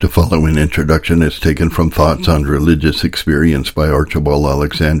The following introduction is taken from Thoughts on Religious Experience by Archibald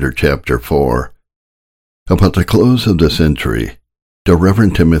Alexander, Chapter 4. About the close of the century, the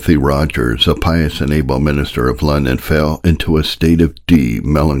Reverend Timothy Rogers, a pious and able minister of London, fell into a state of deep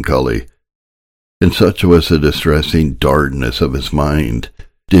melancholy. And such was the distressing darkness of his mind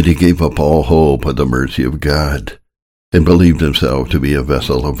that he gave up all hope of the mercy of God, and believed himself to be a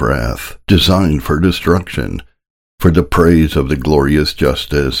vessel of wrath, designed for destruction, for the praise of the glorious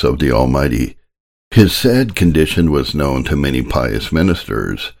justice of the Almighty. His sad condition was known to many pious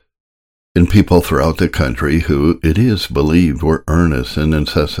ministers, and people throughout the country who, it is believed, were earnest and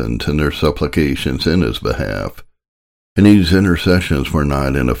incessant in their supplications in his behalf. And these intercessions were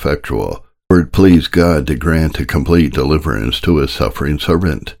not ineffectual, for it pleased God to grant a complete deliverance to his suffering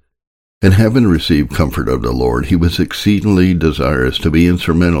servant. And having received comfort of the Lord, he was exceedingly desirous to be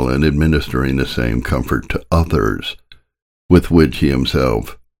instrumental in administering the same comfort to others, with which he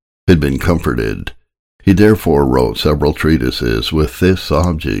himself had been comforted. He therefore wrote several treatises with this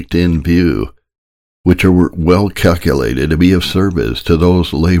object in view, which are well calculated to be of service to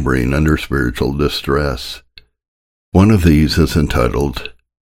those laboring under spiritual distress. One of these is entitled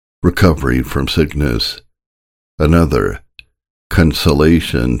Recovery from Sickness, another,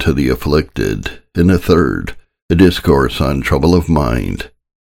 Consolation to the Afflicted, and a third, a discourse on trouble of mind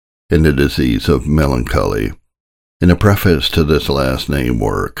and the disease of melancholy. In a preface to this last named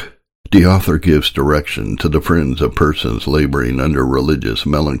work, the author gives direction to the friends of persons laboring under religious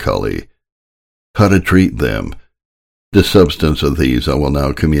melancholy, how to treat them. The substance of these I will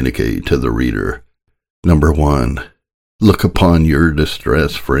now communicate to the reader. Number 1. Look upon your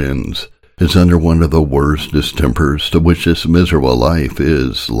distressed friends as under one of the worst distempers to which this miserable life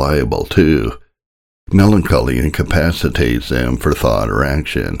is liable to. Melancholy incapacitates them for thought or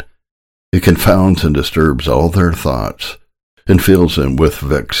action. It confounds and disturbs all their thoughts, and fills them with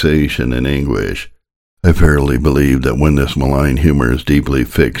vexation and anguish. I verily believe that when this malign humor is deeply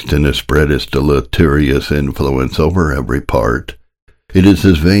fixed and has spread its deleterious influence over every part, it is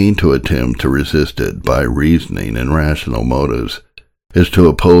as vain to attempt to resist it by reasoning and rational motives as to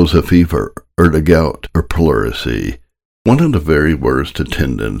oppose a fever or the gout or pleurisy. One of the very worst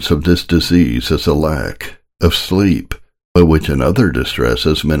attendants of this disease is a lack of sleep, by which in other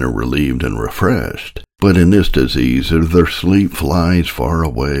distresses men are relieved and refreshed. But in this disease either their sleep flies far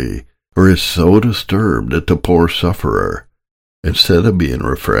away, or is so disturbed that the poor sufferer, instead of being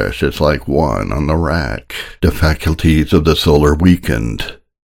refreshed, is like one on the rack. The faculties of the soul are weakened,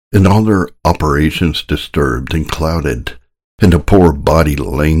 and all their operations disturbed and clouded, and the poor body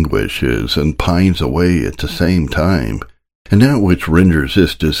languishes and pines away at the same time. And that which renders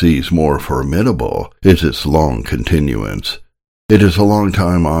this disease more formidable is its long continuance. It is a long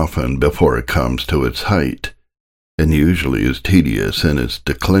time often before it comes to its height, and usually is tedious in its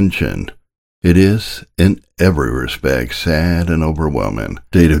declension. It is, in every respect, sad and overwhelming,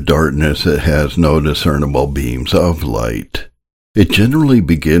 state of darkness that has no discernible beams of light. It generally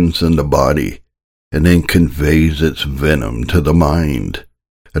begins in the body, and then conveys its venom to the mind.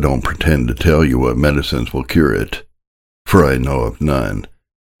 I don't pretend to tell you what medicines will cure it, for I know of none.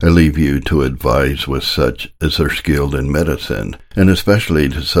 I leave you to advise with such as are skilled in medicine, and especially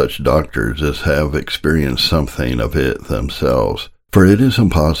to such doctors as have experienced something of it themselves, for it is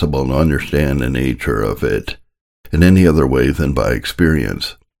impossible to understand the nature of it in any other way than by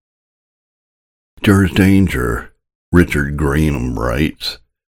experience. There is danger, Richard Greenham writes,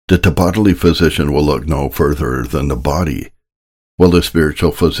 that the bodily physician will look no further than the body, while the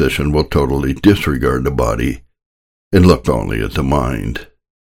spiritual physician will totally disregard the body and look only at the mind.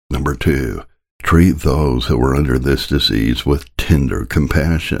 Number 2. Treat those who are under this disease with tender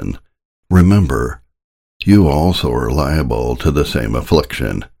compassion. Remember, you also are liable to the same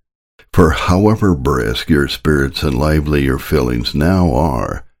affliction. For however brisk your spirits and lively your feelings now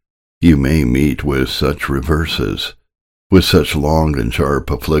are, you may meet with such reverses, with such long and sharp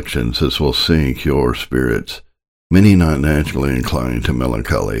afflictions as will sink your spirits. Many not naturally inclined to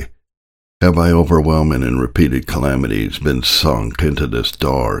melancholy have by overwhelming and repeated calamities been sunk into this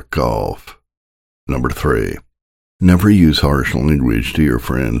dark gulf. Number 3. Never use harsh language to your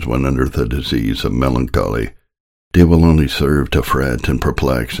friends when under the disease of melancholy. They will only serve to fret and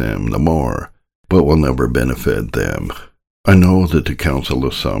perplex them the more, but will never benefit them. I know that the counsel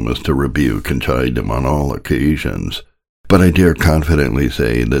of some is to rebuke and chide them on all occasions, but I dare confidently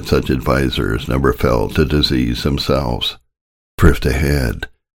say that such advisers never felt the disease themselves. For if they had,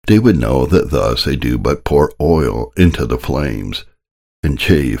 they would know that thus they do but pour oil into the flames, and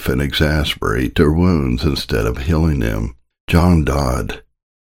chafe and exasperate their wounds instead of healing them. John Dodd,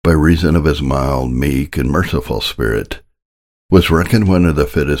 by reason of his mild, meek, and merciful spirit, was reckoned one of the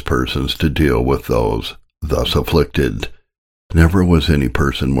fittest persons to deal with those thus afflicted. Never was any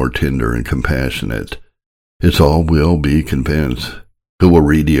person more tender and compassionate, as all will be convinced who will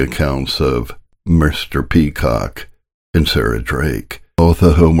read the accounts of Mr. Peacock and Sarah Drake, both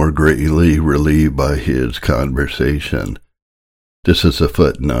of whom were greatly relieved by his conversation. This is a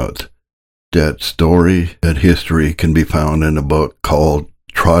footnote. That story, that history, can be found in a book called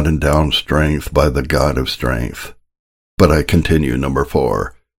Trodden Down Strength by the God of Strength. But I continue, number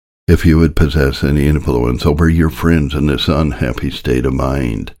 4. If you would possess any influence over your friends in this unhappy state of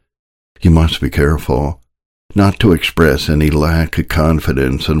mind, you must be careful not to express any lack of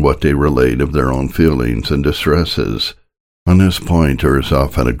confidence in what they relate of their own feelings and distresses. On this point there is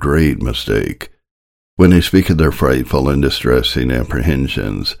often a great mistake. When they speak of their frightful and distressing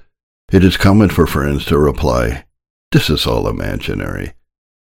apprehensions, it is common for friends to reply, "This is all imaginary,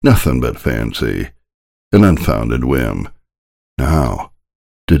 nothing but fancy, an unfounded whim." Now,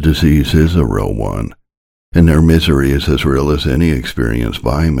 the disease is a real one, and their misery is as real as any experienced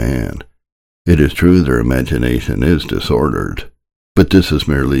by man. It is true their imagination is disordered, but this is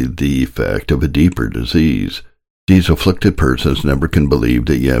merely the effect of a deeper disease. These afflicted persons never can believe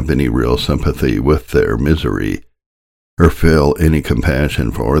that you have any real sympathy with their misery, or feel any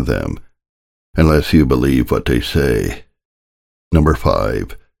compassion for them, unless you believe what they say. Number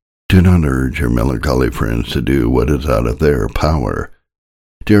 5. Do not urge your melancholy friends to do what is out of their power.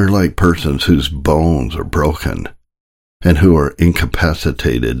 They are like persons whose bones are broken, and who are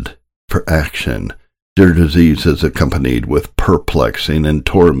incapacitated for action. Their disease is accompanied with perplexing and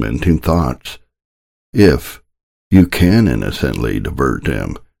tormenting thoughts. If you can innocently divert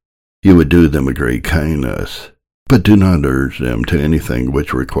them, you would do them a great kindness, but do not urge them to anything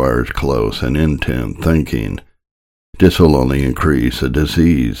which requires close and intent thinking. This will only increase the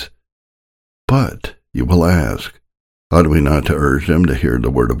disease. But, you will ask, ought we not to urge them to hear the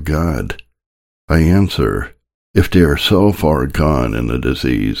word of God? I answer, if they are so far gone in the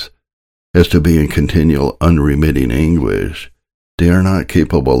disease as to be in continual unremitting anguish, they are not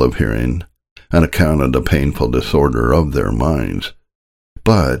capable of hearing on account of the painful disorder of their minds.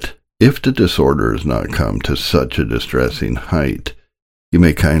 But if the disorder has not come to such a distressing height, you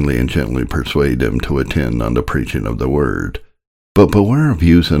may kindly and gently persuade them to attend on the preaching of the word. But beware of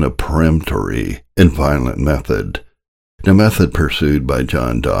using a peremptory and violent method. The method pursued by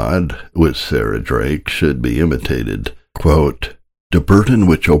John Dodd with Sarah Drake should be imitated. Quote, "The burden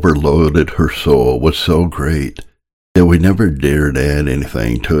which overloaded her soul was so great that we never dared add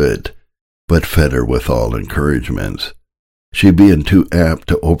anything to it, but fed her with all encouragements, she being too apt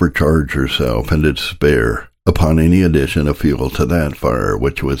to overcharge herself in despair upon any addition of fuel to that fire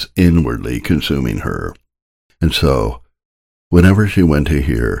which was inwardly consuming her. And so, whenever she went to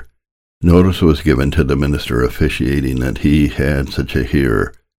hear, notice was given to the minister officiating that he had such a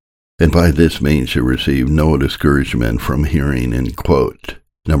hearer, and by this means she received no discouragement from hearing." End quote.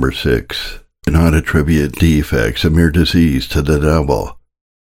 Number 6. Do not attribute defects of mere disease to the devil.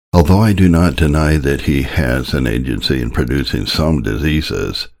 Although I do not deny that he has an agency in producing some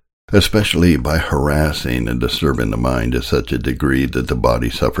diseases, especially by harassing and disturbing the mind to such a degree that the body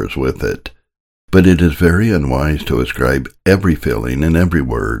suffers with it, but it is very unwise to ascribe every feeling and every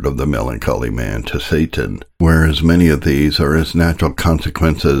word of the melancholy man to Satan, whereas many of these are as natural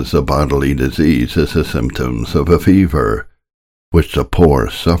consequences of bodily disease as the symptoms of a fever, which the poor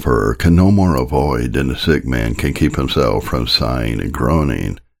sufferer can no more avoid than the sick man can keep himself from sighing and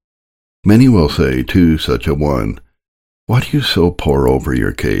groaning. Many will say to such a one, "Why do you so pore over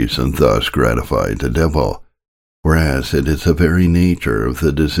your case and thus gratify the devil?" Whereas it is the very nature of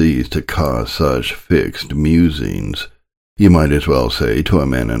the disease to cause such fixed musings. You might as well say to a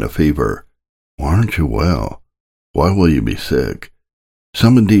man in a fever, "Why aren't you well? Why will you be sick?"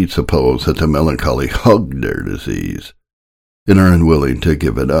 Some indeed suppose that the melancholy hug their disease, and are unwilling to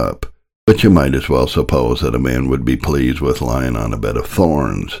give it up, but you might as well suppose that a man would be pleased with lying on a bed of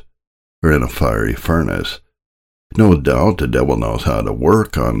thorns, or in a fiery furnace. No doubt the devil knows how to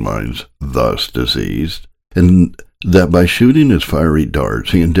work on minds thus diseased, and that by shooting his fiery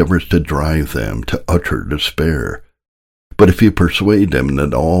darts he endeavors to drive them to utter despair. But if you persuade them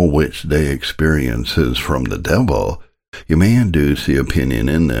that all which they experience is from the devil, you may induce the opinion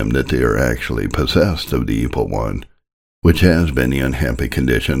in them that they are actually possessed of the evil one, which has been the unhappy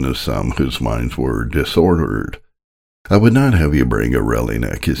condition of some whose minds were disordered. I would not have you bring a railing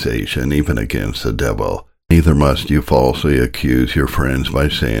accusation even against the devil. Neither must you falsely accuse your friends by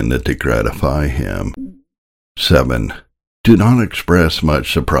saying that they gratify him. 7. Do not express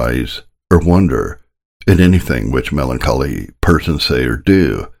much surprise or wonder at anything which melancholy persons say or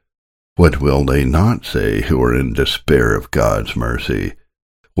do. What will they not say who are in despair of God's mercy?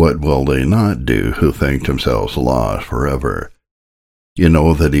 What will they not do who think themselves lost forever? You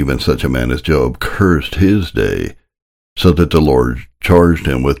know that even such a man as Job cursed his day, so that the Lord charged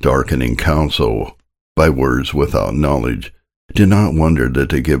him with darkening counsel by words without knowledge. Do not wonder that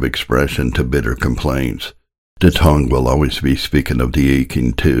they give expression to bitter complaints. The tongue will always be speaking of the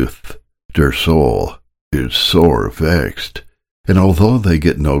aching tooth. Their soul is sore vexed, and although they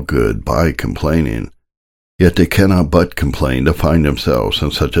get no good by complaining, yet they cannot but complain to find themselves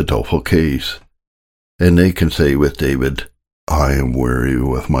in such a doleful case. And they can say with David, I am weary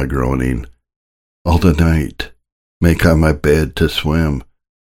with my groaning. All the night make I my bed to swim.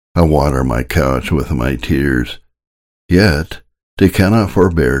 I water my couch with my tears. Yet they cannot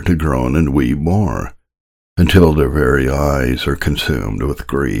forbear to groan and weep more, until their very eyes are consumed with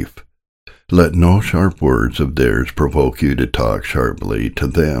grief. Let no sharp words of theirs provoke you to talk sharply to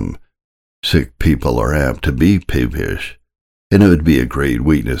them. Sick people are apt to be peevish, and it would be a great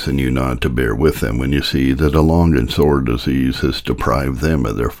weakness in you not to bear with them when you see that a long and sore disease has deprived them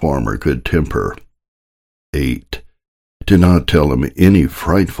of their former good temper. 8. Do not tell them any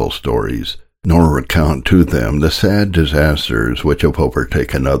frightful stories, nor recount to them the sad disasters which have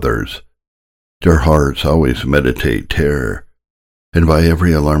overtaken others. Their hearts always meditate terror, and by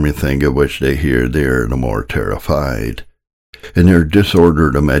every alarming thing of which they hear they are the more terrified, and their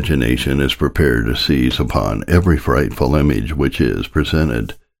disordered imagination is prepared to seize upon every frightful image which is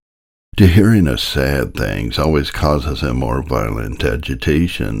presented. The hearing of sad things always causes them more violent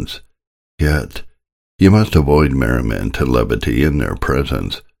agitations. Yet you must avoid merriment and levity in their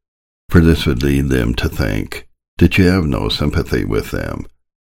presence, for this would lead them to think that you have no sympathy with them,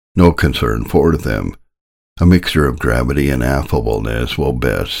 no concern for them. A mixture of gravity and affableness will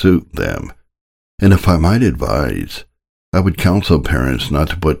best suit them. And if I might advise, I would counsel parents not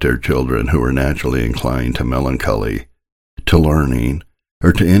to put their children who are naturally inclined to melancholy, to learning,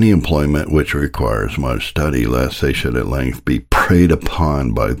 or to any employment which requires much study, lest they should at length be preyed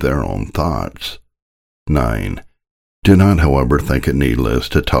upon by their own thoughts. 9. Do not, however, think it needless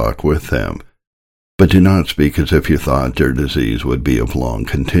to talk with them, but do not speak as if you thought their disease would be of long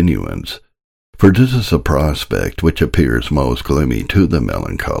continuance, for this is a prospect which appears most gloomy to the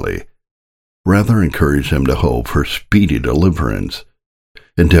melancholy. Rather encourage them to hope for speedy deliverance.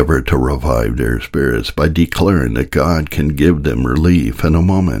 Endeavor to revive their spirits by declaring that God can give them relief in a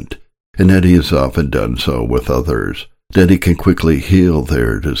moment, and that He has often done so with others, that He can quickly heal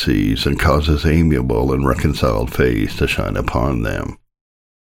their disease and cause His amiable and reconciled face to shine upon them.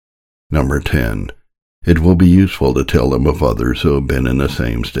 Number 10. It will be useful to tell them of others who have been in the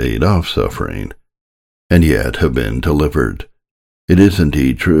same state of suffering, and yet have been delivered. It is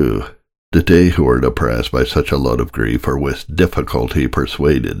indeed true that they who are depressed by such a load of grief are with difficulty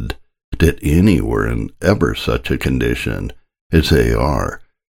persuaded that any were in ever such a condition as they are.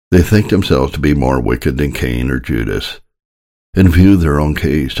 They think themselves to be more wicked than Cain or Judas, and view their own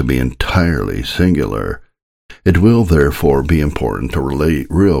case to be entirely singular. It will therefore be important to relate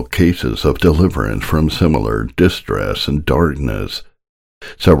real cases of deliverance from similar distress and darkness.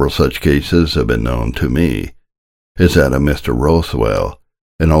 Several such cases have been known to me, as that of Mr. Roswell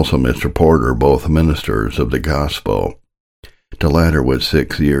and also Mr. Porter, both ministers of the gospel. The latter was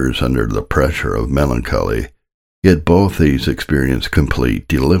 6 years under the pressure of melancholy, yet both these experienced complete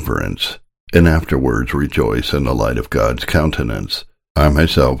deliverance, and afterwards rejoice in the light of God's countenance. I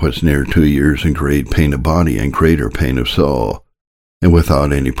myself was near 2 years in great pain of body and greater pain of soul, and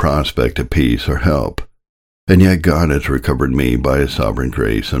without any prospect of peace or help, and yet God has recovered me by His sovereign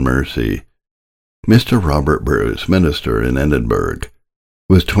grace and mercy. Mr. Robert Bruce, minister in Edinburgh,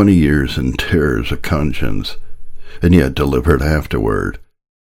 was 20 years in terrors of conscience, and yet delivered afterward,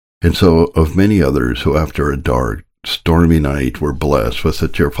 and so of many others who after a dark, stormy night were blessed with the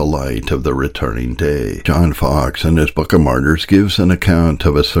cheerful light of the returning day. John Foxe, in his Book of Martyrs, gives an account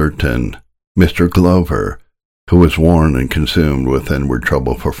of a certain Mr. Glover, who was worn and consumed with inward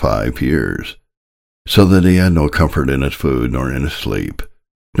trouble for 5 years, so that he had no comfort in his food, nor in his sleep,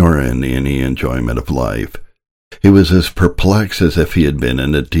 nor in any enjoyment of life. He was as perplexed as if he had been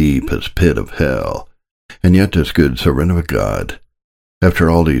in the deepest pit of hell, and yet this good servant of God,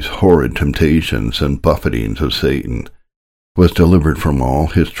 after all these horrid temptations and buffetings of Satan, was delivered from all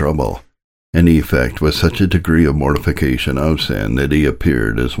his trouble, and the effect was such a degree of mortification of sin that he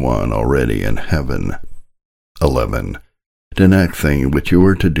appeared as one already in heaven. 11. The next thing which you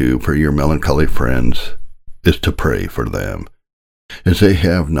are to do for your melancholy friends is to pray for them, as they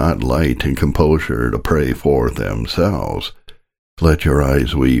have not light and composure to pray for themselves. Let your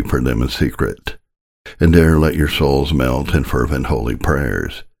eyes weep for them in secret, and there let your souls melt in fervent holy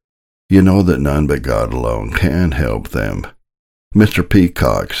prayers. You know that none but God alone can help them. Mr.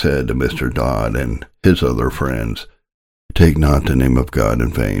 Peacock said to Mr. Dodd and his other friends, "Take not the name of God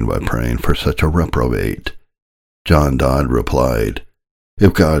in vain by praying for such a reprobate." John Dodd replied,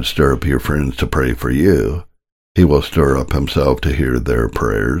 "If God stir up your friends to pray for you, he will stir up himself to hear their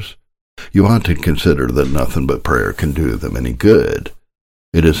prayers. You ought to consider that nothing but prayer can do them any good.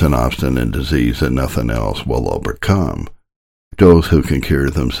 It is an obstinate disease that nothing else will overcome. Those who can cure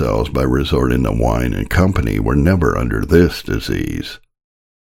themselves by resorting to wine and company were never under this disease."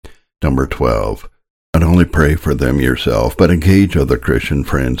 Number 12. Not only pray for them yourself, but engage other Christian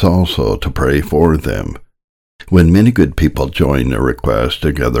friends also to pray for them. When many good people join their requests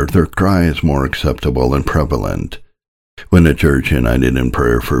together, their cry is more acceptable and prevalent. When the church united in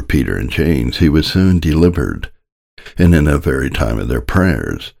prayer for Peter in chains, he was soon delivered, and in the very time of their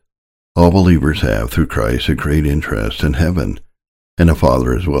prayers. All believers have, through Christ, a great interest in heaven, and the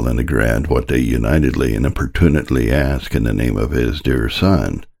Father is willing to grant what they unitedly and importunately ask in the name of his dear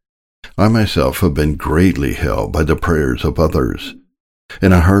Son. I myself have been greatly helped by the prayers of others,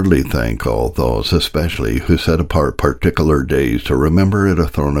 and I heartily thank all those especially who set apart particular days to remember at a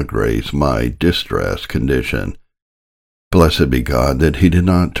throne of grace my distressed condition. Blessed be God that he did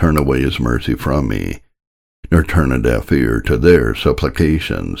not turn away his mercy from me, nor turn a deaf ear to their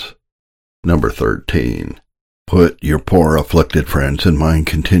supplications. Number 13. Put your poor afflicted friends in mind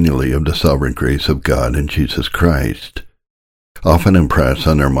continually of the sovereign grace of God in Jesus Christ. Often impress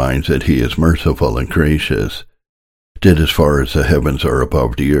on their minds that he is merciful and gracious, that as far as the heavens are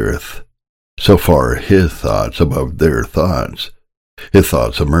above the earth, so far are his thoughts above their thoughts, his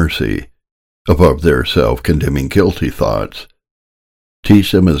thoughts of mercy above their self-condemning guilty thoughts.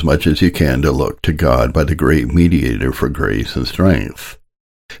 Teach them as much as you can to look to God by the great mediator for grace and strength,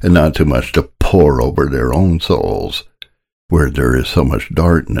 and not too much to pore over their own souls, where there is so much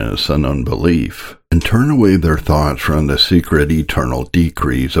darkness and unbelief, and turn away their thoughts from the secret eternal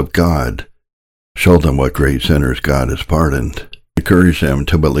decrees of God. Show them what great sinners God has pardoned. Encourage them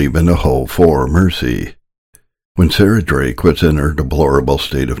to believe in the hope for mercy. When Sarah Drake was in her deplorable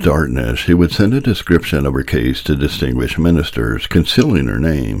state of darkness, she would send a description of her case to distinguished ministers, concealing her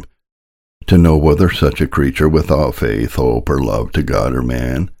name, to know whether such a creature without faith, hope, or love to God or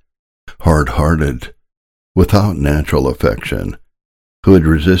man, hard-hearted, without natural affection, who had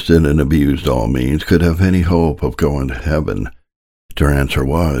resisted and abused all means, could have any hope of going to heaven. Their answer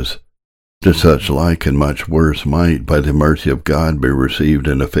was, that such like and much worse might, by the mercy of God, be received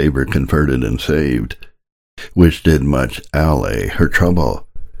in a favor converted and saved, which did much allay her trouble.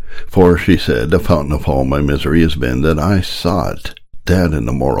 For, she said, the fountain of all my misery has been that I sought that in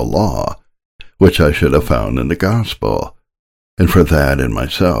the moral law, which I should have found in the gospel, and for that in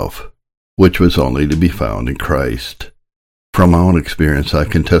myself, which was only to be found in Christ. From my own experience I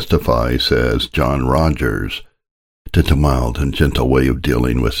can testify, says John Rogers, that the mild and gentle way of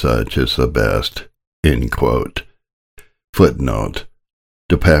dealing with such is the best. End quote. Footnote.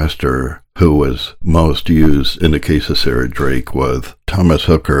 The pastor who was most used in the case of Sarah Drake was Thomas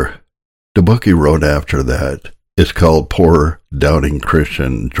Hooker. The book he wrote after that is called Poor Doubting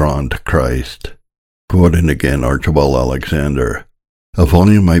Christian Drawn to Christ. Quoting again Archibald Alexander, a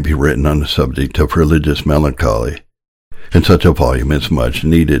volume might be written on the subject of religious melancholy, and such a volume is much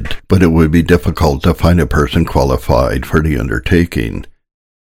needed, but it would be difficult to find a person qualified for the undertaking.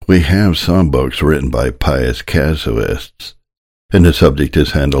 We have some books written by pious casuists, and the subject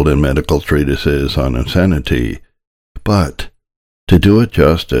is handled in medical treatises on insanity. But, to do it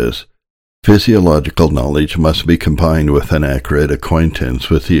justice, physiological knowledge must be combined with an accurate acquaintance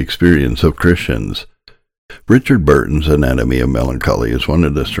with the experience of Christians. Richard Burton's Anatomy of Melancholy is one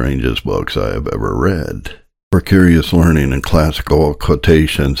of the strangest books I have ever read. For curious learning and classical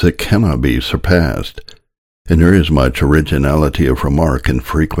quotations, it cannot be surpassed, and there is much originality of remark and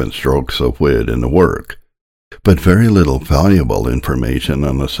frequent strokes of wit in the work, but very little valuable information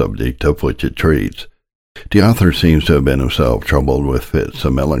on the subject of which it treats. The author seems to have been himself troubled with fits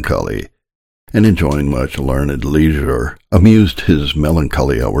of melancholy, and enjoying much learned leisure, amused his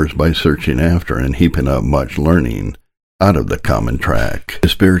melancholy hours by searching after and heaping up much learning out of the common track. The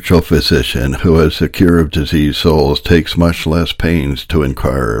spiritual physician who has the cure of diseased souls takes much less pains to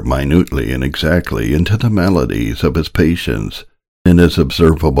inquire minutely and exactly into the maladies of his patients than is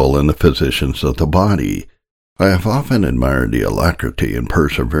observable in the physicians of the body. I have often admired the alacrity and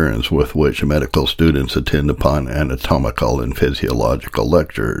perseverance with which medical students attend upon anatomical and physiological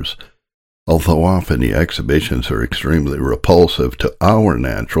lectures, although often the exhibitions are extremely repulsive to our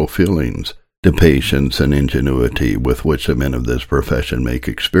natural feelings. The patience and ingenuity with which the men of this profession make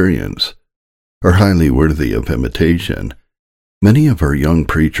experience are highly worthy of imitation, Many of our young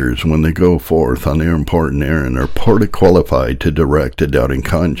preachers, when they go forth on their important errand, are poorly qualified to direct a doubting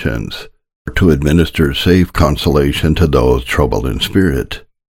conscience, or to administer safe consolation to those troubled in spirit.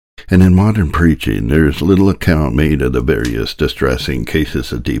 And in modern preaching, there is little account made of the various distressing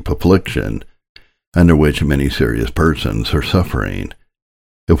cases of deep affliction, under which many serious persons are suffering.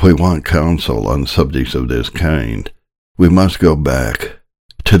 If we want counsel on subjects of this kind, we must go back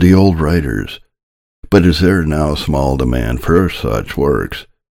to the old writers. But is there now small demand for such works?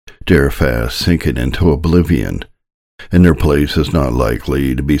 They are fast sinking into oblivion, and their place is not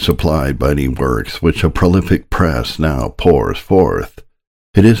likely to be supplied by any works which a prolific press now pours forth.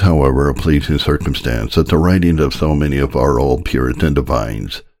 It is, however, a pleasing circumstance that the writings of so many of our old Puritan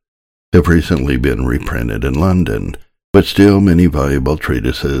divines have recently been reprinted in London, but still many valuable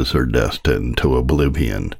treatises are destined to oblivion.